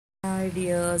Hi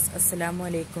dears, assalamu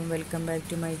alaikum. Welcome back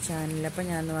to my channel. അപ്പോൾ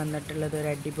ഞാൻ വന്നിട്ടുള്ളത് ഒരു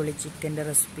അടിപൊളി ചിക്കന്റെ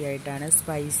റെസിപ്പി ആയിട്ടാണ്.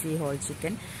 Spicy whole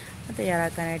chicken.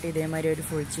 തയ്യാറാക്കാനായിട്ട് ഇതേമാതിരി ഒരു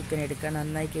ഫുൾ ചിക്കൻ എടുക്കുക.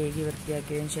 നന്നായി കഴുകി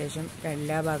വൃത്തിയാക്കിയതിനു ശേഷം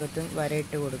എല്ലാ ഭാഗത്തും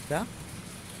വരയിട്ട് കൊടുക്കുക.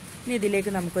 ഇനി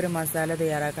ഇതിലേക്ക് നമുക്കൊരു മസാല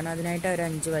തയ്യാറാക്കണം. അതിനായിട്ട് ഒരു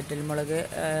 5 വറ്റൽമുളക്,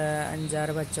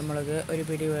 5-6 പച്ചമുളക്, ഒരു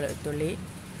പിടി വെളുത്തുള്ളി,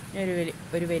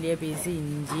 ഒരു വലിയ പീസ്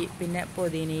ഇഞ്ചി, പിന്നെ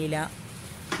പുതിനയില,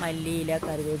 മല്ലിയില,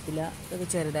 കറിവേപ്പില ഇതൊക്കെ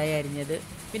ചെറുതായി അരിഞ്ഞത്,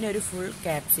 പിന്നെ ഒരു ഫുൾ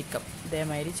ക്യാപ്സിക്കം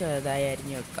ഇതേമാതിരി ചെറുതായി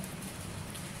അരിഞ്ഞ് വെക്കാം.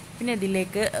 പിന്നെ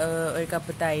ഇതിലേക്ക് ഒരു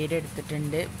കപ്പ് തൈര്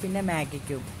എടുത്തിട്ടുണ്ട്, പിന്നെ മാഗി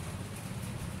ക്യൂബ്,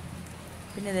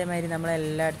 പിന്നെ ഇതേമാതിരി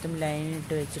നമ്മളെല്ലായിടത്തും ലൈൻ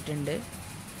ഇട്ട് വെച്ചിട്ടുണ്ട്.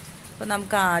 അപ്പോൾ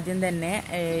നമുക്ക് ആദ്യം തന്നെ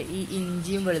ഈ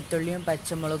ഇഞ്ചിയും വെളുത്തുള്ളിയും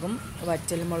പച്ചമുളകും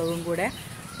വറ്റൽമുളകും കൂടെ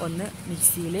ഒന്ന്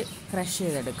മിക്സിയിൽ ക്രഷ്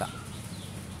ചെയ്തെടുക്കാം.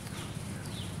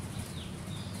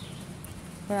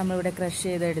 അപ്പോൾ നമ്മളിവിടെ ക്രഷ്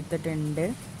ചെയ്തെടുത്തിട്ടുണ്ട്.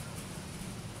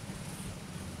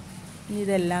 ഇനി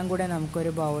ഇതെല്ലാം കൂടെ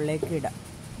നമുക്കൊരു ബൗളിലേക്ക് ഇടാം.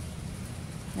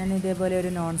 ഞാൻ ഇതേപോലെ ഒരു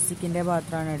നോൺ സ്റ്റിക്കിൻ്റെ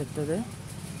പാത്രമാണ് എടുത്തത്.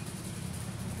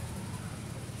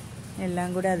 എല്ലാം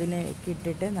കൂടെ അതിലേക്ക്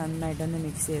ഇട്ടിട്ട് നന്നായിട്ടൊന്ന്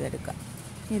മിക്സ് ചെയ്തെടുക്കാം.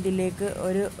 ഇതിലേക്ക്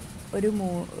ഒരു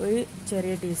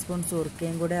ചെറിയ ടീസ്പൂൺ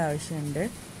സുർക്കയും കൂടെ ആവശ്യമുണ്ട്.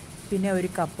 പിന്നെ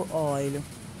ഒരു കപ്പ് ഓയിലും,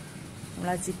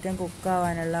 നമ്മൾ ആ ചിക്കൻ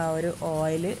കുക്കാവാനുള്ള ആ ഒരു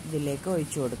ഓയിൽ ഇതിലേക്ക്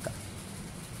ഒഴിച്ചു കൊടുക്കാം.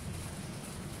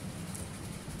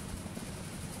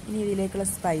 ഇനി ഇതിലേക്കുള്ള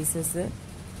സ്പൈസസ്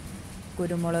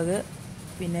കുരുമുളക്,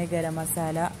 പിന്നെ ഗരം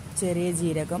മസാല, ചെറിയ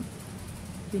ജീരകം,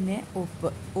 പിന്നെ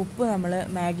ഉപ്പ് നമ്മൾ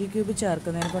മാഗി ക്യൂബ്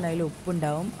ചേർക്കുന്നതിനെ കൊണ്ട് അതിൽ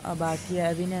ഉപ്പുണ്ടാവും. ബാക്കി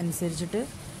അതിനനുസരിച്ചിട്ട്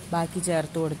ബാക്കി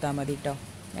ചേർത്ത് കൊടുത്താൽ മതി കേട്ടോ,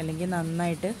 അല്ലെങ്കിൽ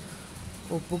നന്നായിട്ട്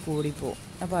ഉപ്പ് കൂടിപ്പോവും.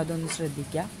 അപ്പോൾ അതൊന്ന്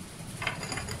ശ്രദ്ധിക്കുക.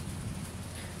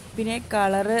 പിന്നെ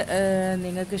കളറ്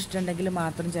നിങ്ങൾക്ക് ഇഷ്ടമുണ്ടെങ്കിൽ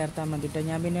മാത്രം ചേർത്താൽ മതി കേട്ടോ.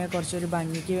 ഞാൻ പിന്നെ കുറച്ചൊരു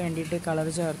ഭംഗിക്ക് വേണ്ടിയിട്ട് കളർ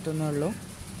ചേർത്തുന്നുള്ളൂ,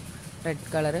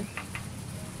 റെഡ് കളറ്.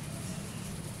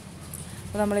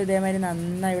 അപ്പോൾ നമ്മൾ ഇതേമാതിരി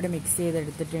നന്നായി ഇവിടെ മിക്സ്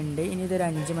ചെയ്തെടുത്തിട്ടുണ്ട്. ഇനി ഇതൊരു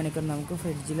 5 മണിക്കൂർ നമുക്ക്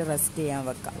ഫ്രിഡ്ജിൽ റെസ്റ്റ് ചെയ്യാൻ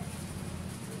വെക്കാം.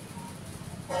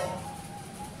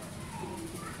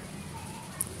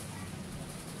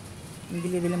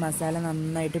 ഇതിൽ മസാല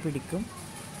നന്നായിട്ട് പിടിക്കും,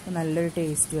 നല്ലൊരു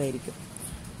ടേസ്റ്റും ആയിരിക്കും.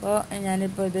 അപ്പോൾ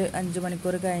ഞാനിപ്പോൾ ഇത് 5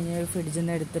 മണിക്കൂർ കഴിഞ്ഞ് ഫ്രിഡ്ജിൽ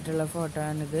നിന്ന് എടുത്തിട്ടുള്ള ഫോട്ടോ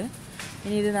ആണിത്.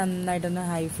 ഇനി ഇത് നന്നായിട്ടൊന്ന്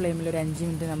ഹൈ ഫ്ലെയിമിൽ ഒരു 5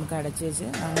 മിനിറ്റ് നമുക്ക് അടച്ച് വെച്ച്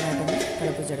നന്നായിട്ടൊന്ന്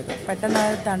തിളപ്പിച്ചെടുക്കാം. പെട്ടെന്ന്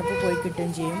തണുപ്പ് പോയി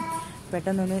കിട്ടുകയും ചെയ്യും,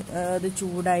 പെട്ടെന്നൊന്ന് അത്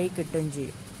ചൂടായി കിട്ടുകയും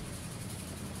ചെയ്യും.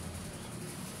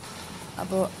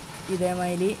 അപ്പോൾ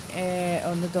ഇതേമാതിരി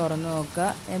ഒന്ന് തുറന്ന് നോക്കുക.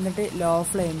 എന്നിട്ട് ലോ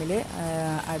ഫ്ലെയിമിൽ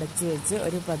അടച്ച് വെച്ച്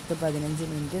ഒരു 10-15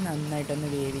 മിനിറ്റ് നന്നായിട്ടൊന്ന്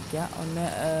വേവിക്കുക. ഒന്ന്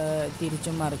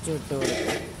തിരിച്ചും മറിച്ചും ഇട്ട്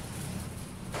കൊടുക്കുക.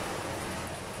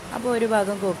 അപ്പോൾ ഒരു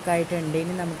ഭാഗം കുക്കായിട്ടുണ്ട്.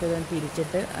 ഇനി നമുക്കിതൊന്ന്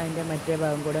തിരിച്ചിട്ട് അതിൻ്റെ മറ്റേ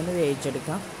ഭാഗം കൂടെ ഒന്ന്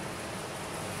വേവിച്ചെടുക്കാം.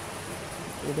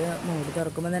 ഇത് മൂടി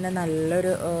തുറക്കുമ്പോൾ തന്നെ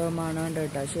നല്ലൊരു മണമുണ്ട്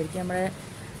കേട്ടോ. ശരിക്കും നമ്മുടെ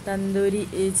തന്തൂരി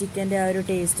ചിക്കൻ്റെ ആ ഒരു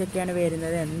ടേസ്റ്റൊക്കെയാണ്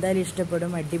വരുന്നത്. എന്തായാലും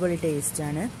ഇഷ്ടപ്പെടും, അടിപൊളി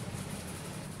ടേസ്റ്റാണ്.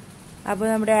 അപ്പോൾ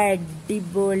നമ്മുടെ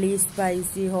അടിപൊളി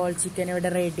സ്പൈസി ഹോൾ ചിക്കൻ ഇവിടെ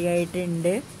റെഡി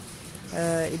ആയിട്ടുണ്ട്.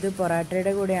 ഇത്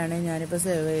പൊറാട്ടയുടെ കൂടെയാണ് ഞാനിപ്പോൾ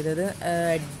സെർവ് ചെയ്തത്.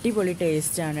 അടിപൊളി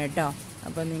ടേസ്റ്റാണ് കേട്ടോ.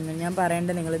 അപ്പോൾ ഞാൻ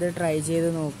പറയേണ്ടത് നിങ്ങളിത് ട്രൈ ചെയ്ത്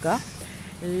നോക്കുക.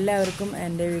 എല്ലാവർക്കും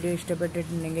എൻ്റെ വീഡിയോ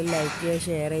ഇഷ്ടപ്പെട്ടിട്ടുണ്ടെങ്കിൽ ലൈക്ക് ചെയ്യുക,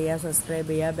 ഷെയർ ചെയ്യുക,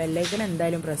 സബ്സ്ക്രൈബ് ചെയ്യുക, ബെല്ലൈക്കൺ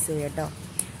എന്തായാലും പ്രസ് ചെയ്യുക കേട്ടോ.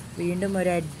 വീണ്ടും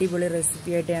ഒരു അടിപൊളി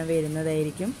റെസിപ്പിയായിട്ട് ഞാൻ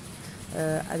വരുന്നതായിരിക്കും.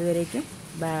 അതുവരേക്കും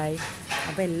ബൈ.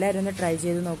 അപ്പോൾ എല്ലാവരും ഒന്ന് ട്രൈ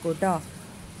ചെയ്ത് നോക്കൂ കേട്ടോ.